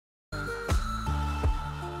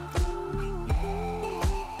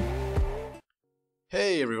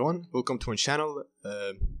Hey everyone, welcome to my channel.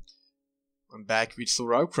 I'm back with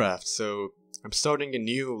SURVIVALCRAFT. So I'm starting a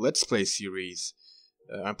new Let's Play series.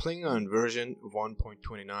 I'm playing on version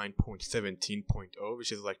 1.29.17.0,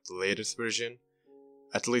 which is like the latest version,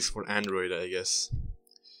 at least for Android, I guess.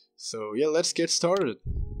 So yeah, let's get started.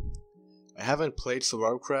 I haven't played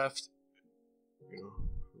SURVIVALCRAFT,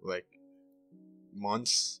 like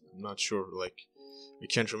months. I'm not sure, I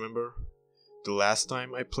can't remember the last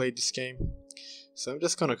time I played this game. So I'm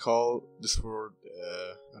just gonna call this word,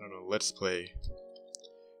 I don't know, Let's Play.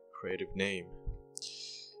 Creative name.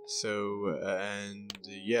 So, and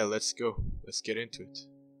yeah, let's go. Let's get into it.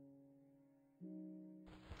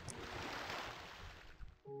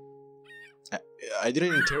 I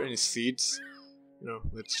didn't enter any seeds.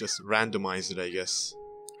 Let's just randomize it, I guess.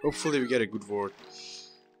 Hopefully we get a good word.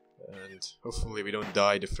 And hopefully we don't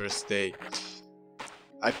die the first day.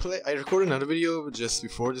 I recorded another video just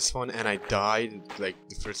before this one and I died like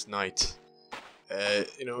the first night.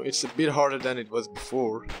 It's a bit harder than it was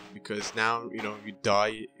before, because now, you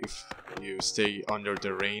die if you stay under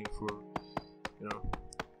the rain for,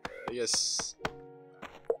 I guess,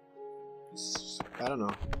 I don't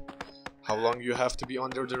know how long you have to be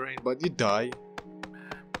under the rain, but you die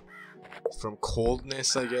from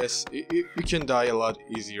coldness, I guess. You can die a lot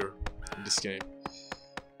easier in this game.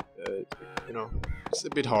 It's a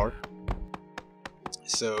bit hard.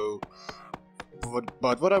 So,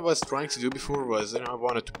 but what I was trying to do before was, I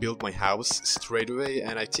wanted to build my house straight away,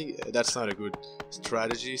 and I think that's not a good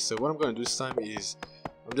strategy. So what I'm gonna do this time is,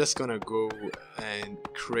 I'm just gonna go and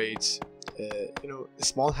create, a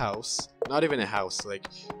small house. Not even a house. Like,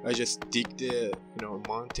 I just dig the,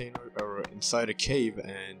 mountain or inside a cave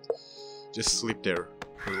and just sleep there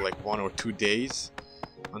for like 1 or 2 days.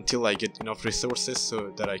 Until I get enough resources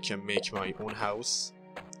so that I can make my own house,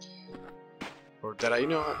 or that I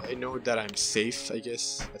know that I'm safe, I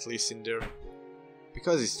guess, at least in there,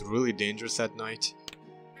 because it's really dangerous at night.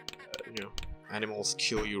 Animals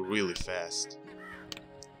kill you really fast,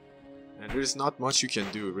 and there's not much you can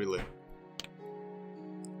do really.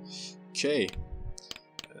 Okay,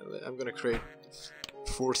 I'm gonna create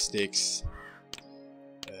 4 sticks,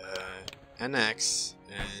 an axe,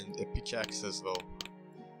 and a pickaxe as well.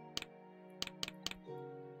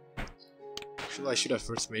 Actually, I should have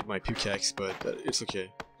first made my pickaxe, but it's okay.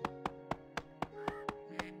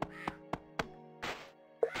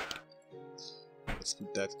 Let's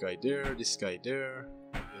put that guy there, this guy there,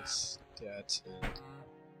 this, that,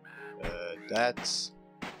 and that.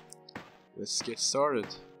 Let's get started.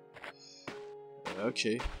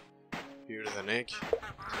 Okay, here's an egg.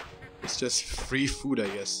 It's just free food, I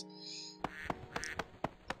guess.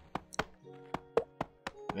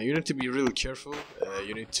 Now you need to be really careful.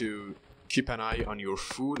 You need to keep an eye on your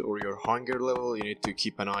food or your hunger level. You need to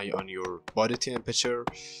keep an eye on your body temperature,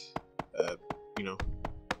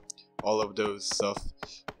 all of those stuff.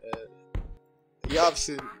 Yeah,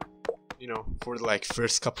 obviously, for like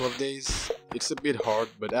first couple of days it's a bit hard,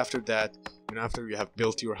 but after that, after you have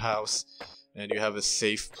built your house and you have a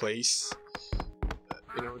safe place,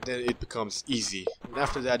 then it becomes easy, and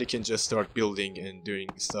after that you can just start building and doing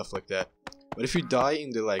stuff like that. But if you die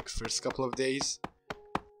in the first couple of days,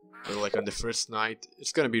 or like on the first night,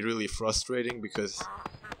 it's gonna be really frustrating, because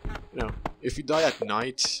if you die at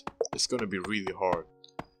night, it's gonna be really hard.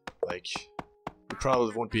 Like, you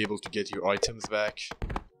probably won't be able to get your items back.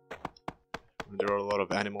 There are a lot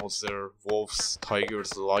of animals there: wolves,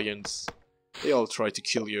 tigers, lions. They all try to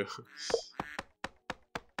kill you.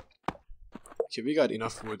 Okay, we got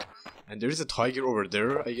enough wood, and there is a tiger over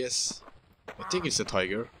there, I guess. I think it's a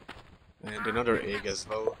tiger, and another egg as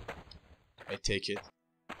well. I take it.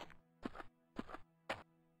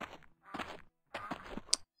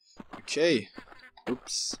 Okay,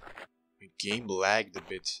 oops, my game lagged a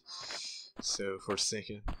bit, so for a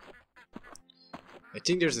second. I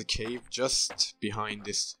think there's a cave just behind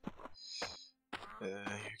this.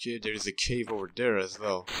 Okay, there is a cave over there as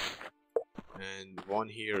well, and one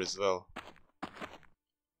here as well.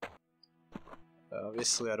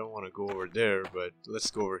 Obviously I don't want to go over there, but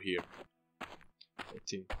let's go over here. I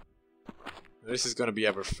think this is gonna be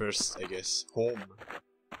our first, I guess, home.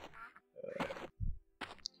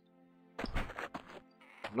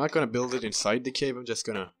 I'm not gonna build it inside the cave, I'm just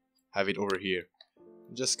gonna have it over here.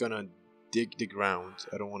 I'm just gonna dig the ground.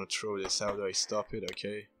 I don't want to throw this. How do I stop it?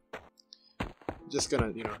 Okay. I'm just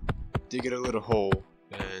gonna, dig it a little hole,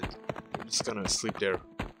 and I'm just gonna sleep there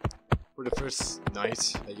for the first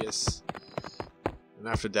night, I guess. And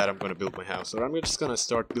after that I'm gonna build my house. Or I'm just gonna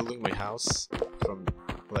start building my house from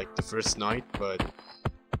like the first night, but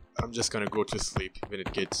I'm just gonna go to sleep when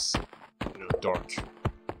it gets, dark.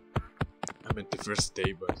 I'm meant the first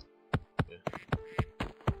day, but yeah.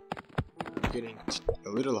 I'm getting a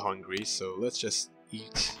little hungry, so let's just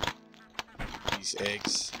eat these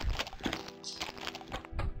eggs.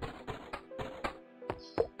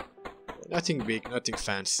 Nothing big, nothing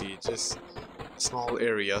fancy, just a small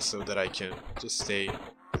area so that I can just stay,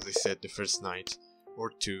 as I said, the first night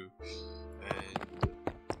or two. And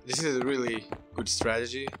this is a really good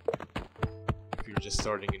strategy if you're just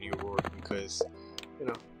starting a new world, because you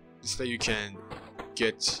know, this way you can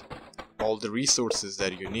get all the resources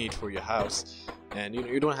that you need for your house, and you know,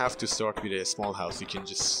 you don't have to start with a small house, you can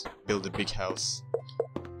just build a big house.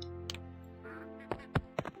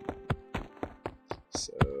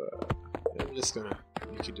 So I'm just gonna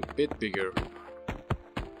make it a bit bigger,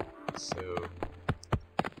 so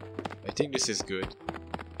I think this is good.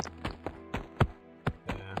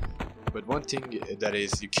 But one thing that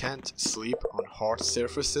is, you can't sleep on hard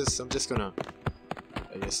surfaces, so I'm just gonna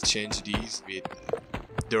change these with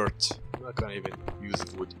dirt. I'm not gonna even use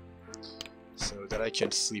wood, so that I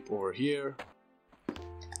can sleep over here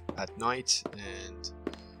at night. And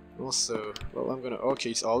also, well, I'm gonna,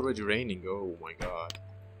 okay, it's already raining, oh my god.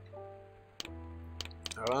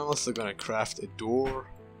 Now I'm also gonna craft a door,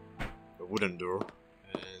 a wooden door,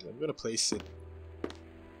 and I'm gonna place it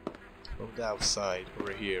from the outside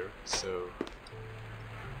over here. So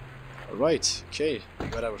alright, okay, we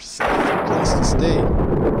got ourselves a place to stay.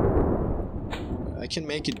 I can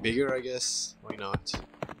make it bigger, I guess, why not?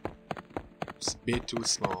 It's a bit too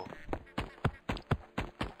small.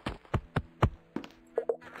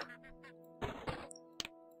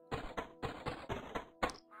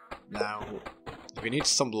 Now we need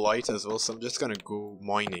some light as well, so I'm just gonna go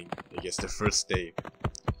mining, I guess, the first day.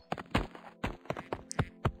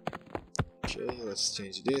 Okay, let's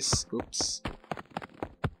change this. Oops.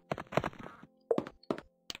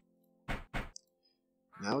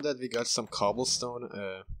 Now that we got some cobblestone,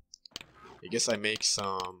 I guess I make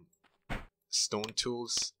some stone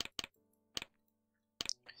tools,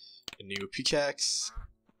 a new pickaxe,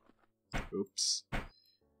 oops,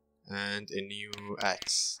 and a new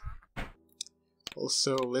axe.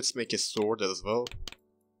 Also, let's make a sword as well,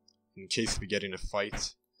 in case we get in a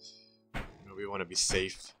fight. You know, we want to be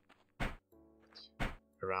safe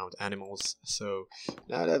around animals. So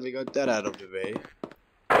now that we got that out of the way,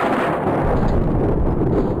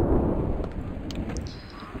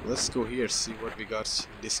 let's go here, see what we got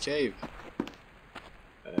in this cave.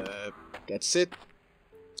 That's it.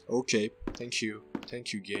 Okay, thank you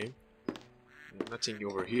game. Nothing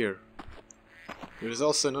over here. There's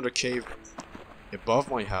also another cave above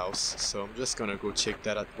my house, so I'm just gonna go check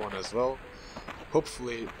that one as well.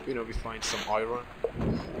 Hopefully, you know, we find some iron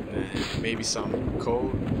and maybe some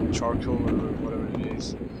coal, charcoal, or whatever it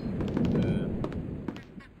is.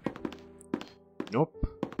 Nope.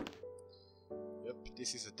 Yep,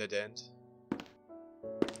 this is a dead end.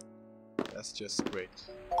 That's just great.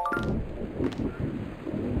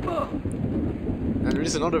 And there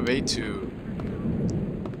is another way to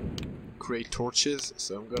create torches,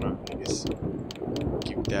 so I'm gonna, I guess,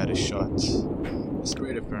 give that a shot. Let's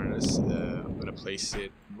create a furnace. I'm gonna place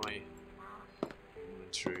it in my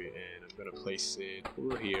inventory, and I'm gonna place it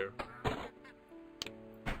over here.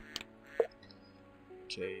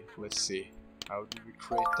 Okay, let's see. How do we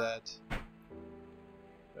create that?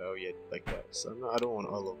 Oh yeah, like that. So I don't want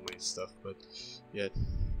all of my stuff, but yeah,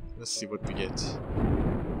 let's see what we get.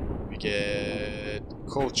 We get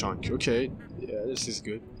coal chunk. Okay, yeah, this is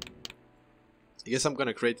good. I guess I'm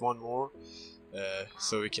gonna create one more,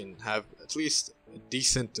 so we can have at least a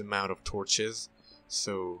decent amount of torches,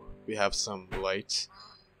 so we have some light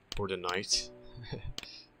for the night.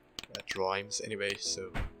 That rhymes anyway.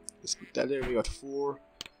 So let's put that there. We got 4.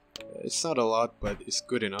 It's not a lot, but it's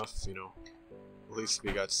good enough, you know. At least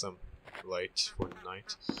we got some light for the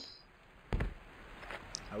night.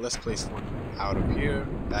 Now let's place one out of here,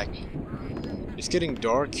 back. It's getting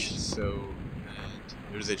dark, so, and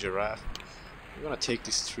there's a giraffe. I'm gonna take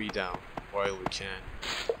this tree down while we can.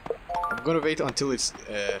 I'm gonna wait until it's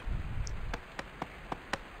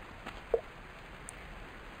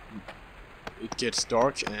it gets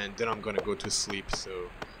dark, and then I'm gonna go to sleep, so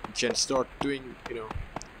we can start doing, you know,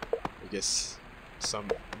 I guess some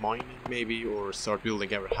mining maybe, or start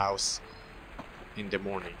building our house in the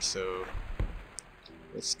morning. So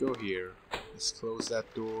let's go here. Let's close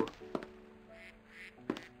that door.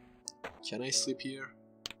 Can I sleep here?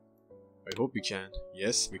 I hope we can.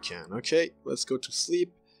 Yes, we can. Okay, let's go to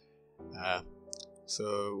sleep.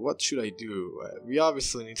 So what should I do? We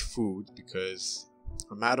obviously need food because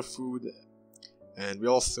I'm out of food, and we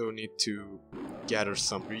also need to gather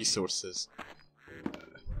some resources.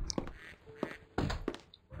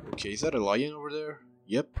 Okay, is that a lion over there?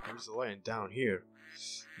 Yep, there's a lion down here.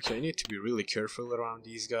 Okay, I need to be really careful around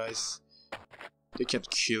these guys. They can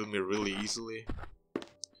kill me really easily.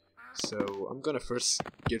 So I'm gonna first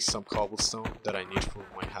get some cobblestone that I need for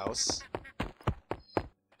my house.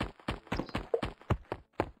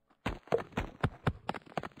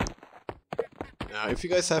 Now, if you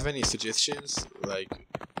guys have any suggestions, like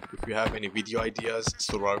if you have any video ideas,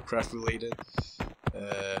 SURVIVALCRAFT related,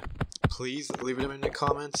 please leave them in the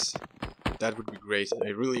comments. That would be great. I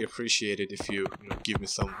really appreciate it if you give me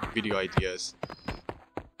some video ideas.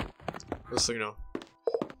 Also,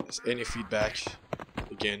 any feedback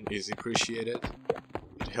again is appreciated.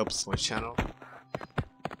 It helps my channel.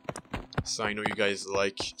 So I know you guys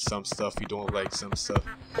like some stuff, you don't like some stuff.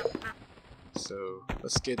 So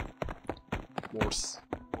let's get more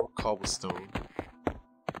cobblestone.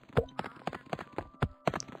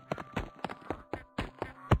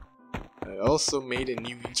 I also made a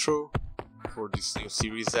new intro for this new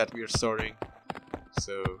series that we are starting,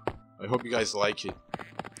 so I hope you guys like it.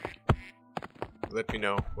 Let me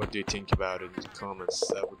know what do you think about it in the comments.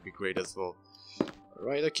 That would be great as well.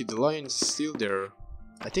 Alright, okay, the lion is still there.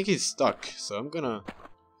 I think he's stuck, so I'm gonna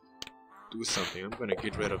do something. I'm gonna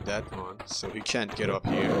get rid of that one so he can't get up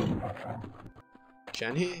here.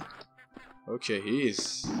 Can he? Okay, he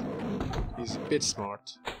is. He's a bit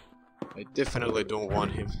smart. I definitely don't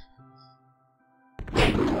want him.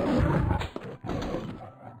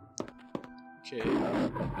 Okay.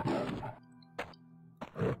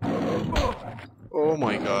 Oh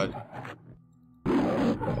my god.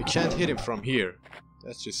 I can't hit him from here.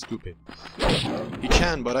 That's just stupid. He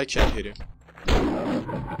can, but I can't hit him.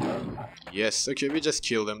 Yes, okay, we just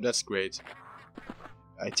killed him. That's great.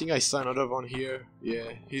 I think I saw another one here.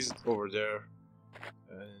 Yeah, he's over there.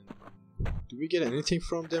 And do we get anything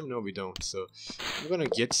from them? No, we don't. So I'm gonna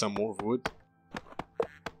get some more wood.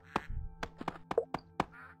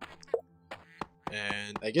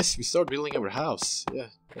 And I guess we start building our house. Yeah,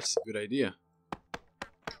 that's a good idea.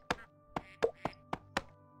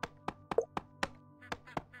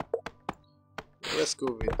 Let's go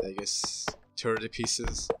with, I guess, 30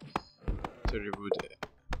 pieces. 30 wood.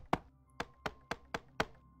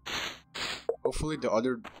 Hopefully the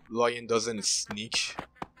other lion doesn't sneak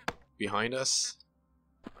behind us.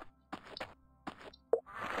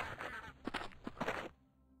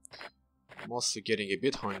 I'm also getting a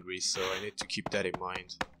bit hungry, so I need to keep that in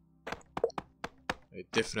mind. I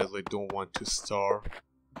definitely don't want to starve.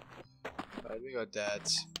 Alright, we got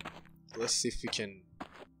that. Let's see if we can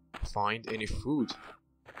find any food.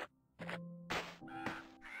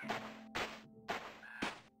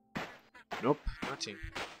 Nope, nothing.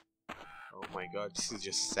 Oh my god, this is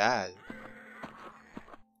just sad.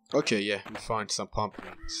 Okay, yeah, we found some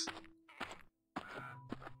pumpkins.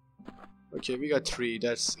 Okay, we got 3,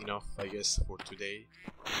 that's enough, I guess, for today.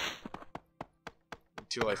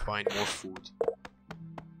 Until I find more food.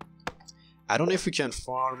 I don't know if we can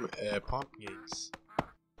farm pumpkins.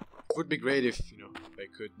 It would be great if, if I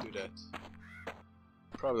could do that.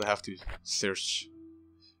 Probably have to search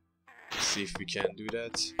to see if we can do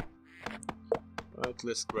that. Alright,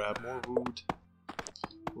 let's grab more wood.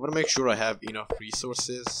 I want to make sure I have enough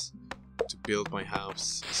resources to build my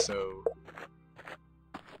house, so...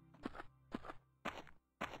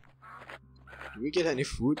 Do we get any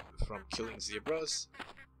food from killing zebras?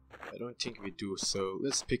 I don't think we do, so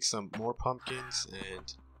let's pick some more pumpkins,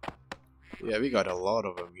 and yeah, we got a lot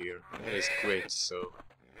of them here. That is great. So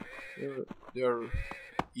they're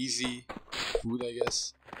easy food, I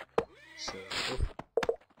guess. So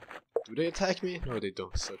do they attack me? No, they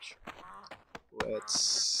don't. Such.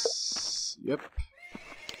 Let's. Yep.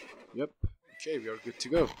 Okay, we are good to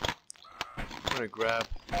go. I'm gonna grab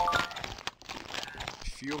a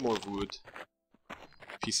few more wood.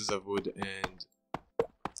 Pieces of wood, and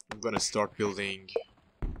I'm gonna start building,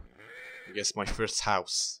 I guess, my first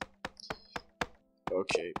house.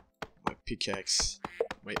 Okay, my pickaxe,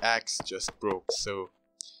 my axe just broke, so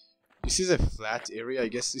this is a flat area. I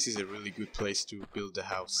guess this is a really good place to build the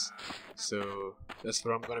house, so that's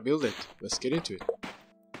where I'm gonna build it. Let's get into it.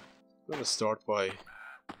 I'm gonna start by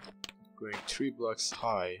going 3 blocks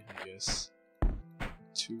high, I guess,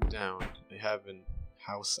 2 down. I have a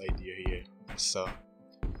house idea here, so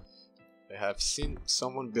I have seen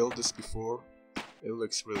someone build this before. It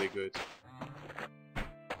looks really good.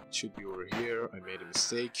 It should be over here. I made a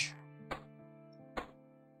mistake.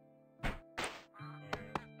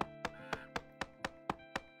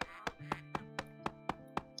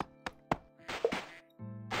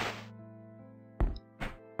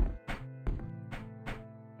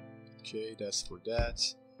 Okay, that's for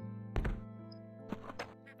that.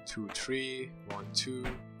 2, 3, 1, 2.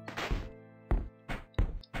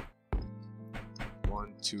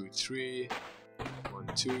 1, 2, 3. 1,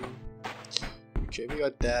 2. Okay, we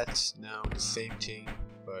got that. Now the same thing,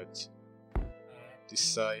 but this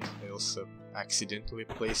side I also accidentally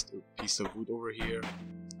placed a piece of wood over here.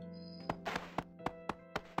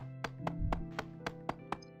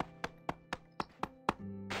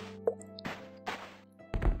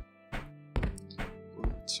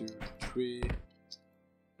 One, 2, 3.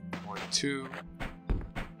 1, 2.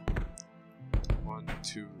 1,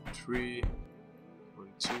 2, 3. 1,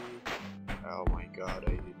 2. Oh my god,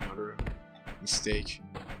 I did another mistake.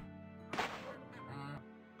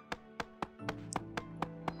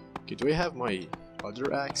 Okay, do I have my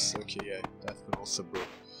other axe? Okay, yeah, that one also broke.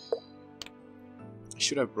 I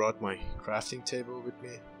should have brought my crafting table with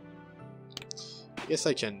me. I guess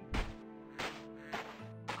I can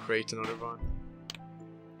create another one.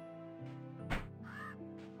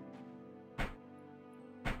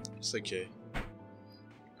 It's okay.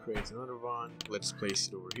 Create another one. Let's place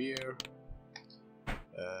it over here.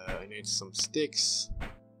 I need some sticks.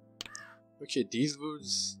 Okay, these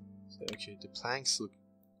woods. Okay, the planks look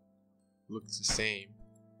the same,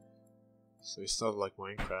 so it's not like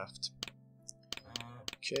Minecraft.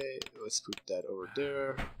 Okay, let's put that over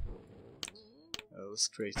there. Let's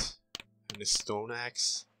create a stone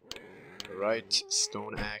axe. Right,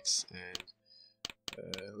 stone axe, and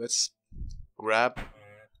let's grab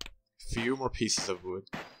a few more pieces of wood,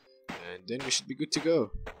 and then we should be good to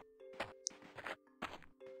go.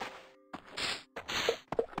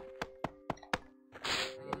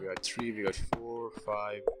 We got 3, we got 4,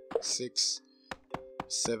 5, 6,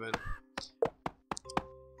 7.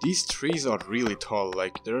 These trees are really tall,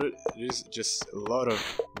 like there is just a lot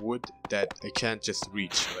of wood that I can't just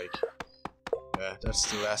reach. Like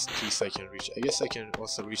that's the last piece I can reach. I guess I can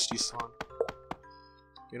also reach this one.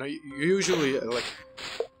 You know, you usually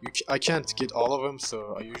I can't get all of them,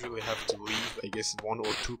 so I usually have to leave, I guess, 1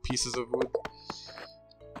 or 2 pieces of wood.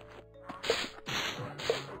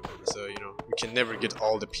 So, you know, you can never get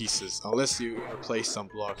all the pieces unless you place some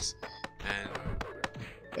blocks. And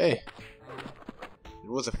hey,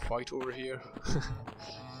 there was a fight over here.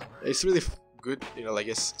 It's really good, you know, I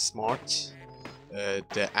guess smart.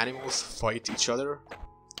 The animals fight each other.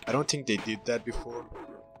 I don't think they did that before.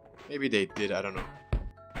 Maybe they did, I don't know.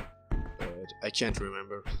 But I can't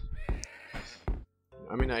remember.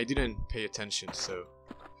 I mean, I didn't pay attention, so.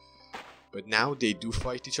 But now they do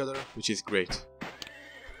fight each other, which is great.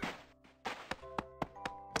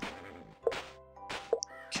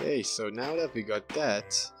 Okay, so now that we got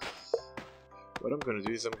that, what I'm gonna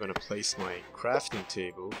do is I'm gonna place my crafting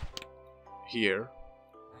table here,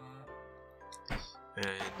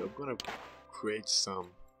 and I'm gonna create some,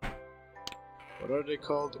 what are they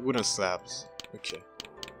called? Wooden slabs. Okay.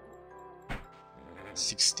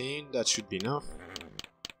 16, that should be enough.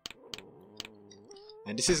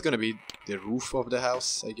 And this is gonna be the roof of the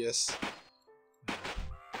house, I guess.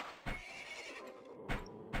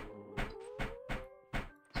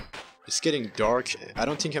 It's getting dark. I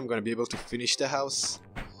don't think I'm gonna be able to finish the house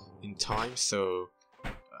in time, so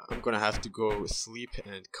I'm gonna have to go sleep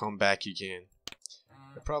and come back again.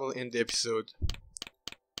 I'll probably end the episode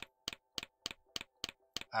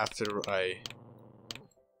after I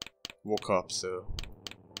woke up, so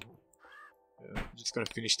I'm just gonna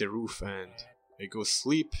finish the roof and I go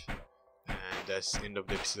sleep, and that's the end of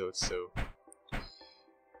the episode. So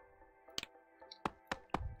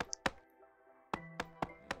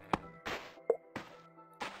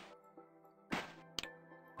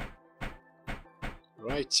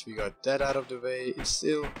right, we got that out of the way. It's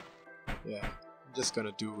still, yeah, I'm just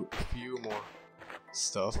gonna do a few more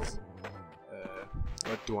stuff.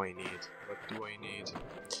 What do I need? What do I need?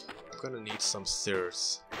 I'm gonna need some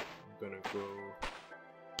stairs. I'm gonna go.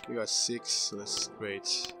 We got 6, so let's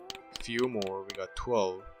create a few more. We got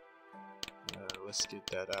 12. Let's get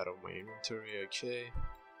that out of my inventory. Okay.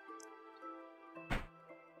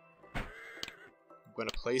 I'm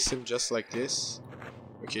gonna place him just like this.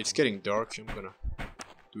 Okay, it's getting dark. I'm gonna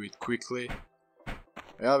do it quickly.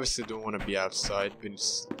 I obviously don't want to be outside when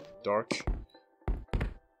it's dark.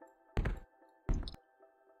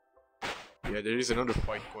 Yeah, there is another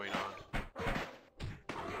fight going on.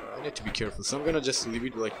 I need to be careful, so I'm gonna just leave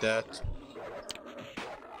it like that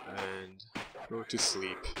and go to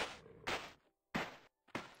sleep.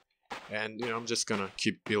 And you know, I'm just gonna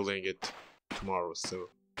keep building it tomorrow. So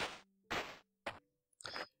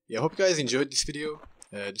yeah, I hope you guys enjoyed this video,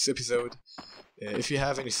 this episode. If you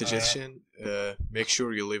have any suggestion, make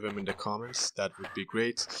sure you leave them in the comments. That would be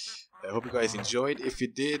great. I hope you guys enjoyed. If you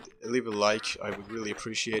did, leave a like. I would really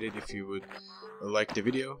appreciate it if you would like the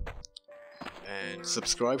video. And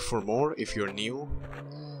subscribe for more if you're new.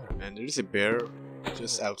 And there is a bear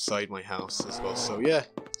just outside my house as well. So yeah,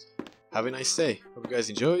 have a nice day. Hope you guys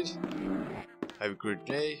enjoyed. Have a good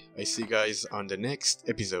day. I see you guys on the next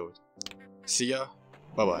episode. See ya.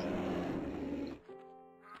 Bye bye.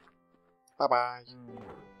 Bye bye.